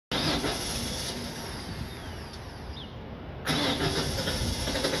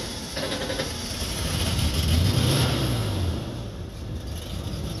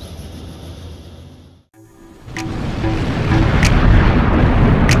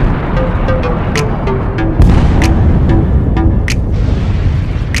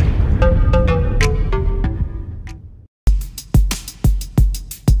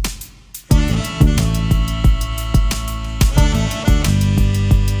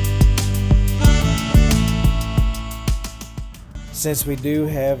Since we do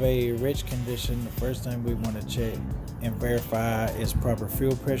have a rich condition, the first thing we want to check and verify is proper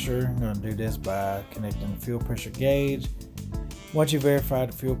fuel pressure. I'm going to do this by connecting the fuel pressure gauge. Once you verify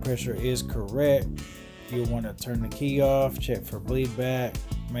the fuel pressure is correct, you'll want to turn the key off, check for bleed back.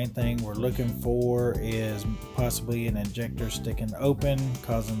 Main thing we're looking for is possibly an injector sticking open,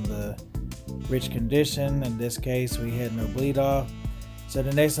 causing the rich condition. In this case, we had no bleed off. So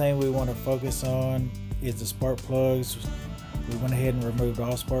the next thing we want to focus on is the spark plugs. We went ahead and removed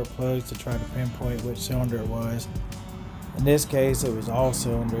all spark plugs to try to pinpoint which cylinder it was. In this case, it was all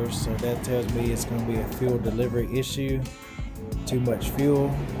cylinders, so that tells me it's going to be a fuel delivery issue, too much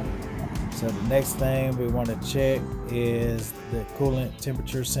fuel. So the next thing we want to check is the coolant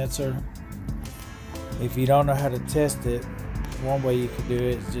temperature sensor. If you don't know how to test it, one way you could do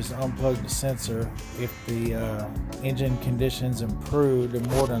it is just unplug the sensor. If the engine conditions improve, then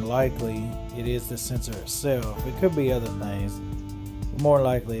more than likely it is the sensor itself. It could be other things, but more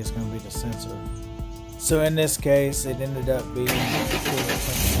likely it's going to be the sensor. So in this case, it ended up being the coolant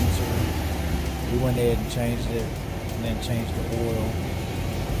temperature sensor. We went ahead and changed it, and then changed the oil.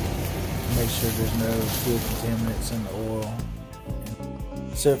 Make sure there's no fuel contaminants in the oil.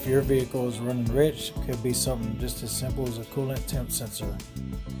 So if your vehicle is running rich, it could be something just as simple as a coolant temp sensor.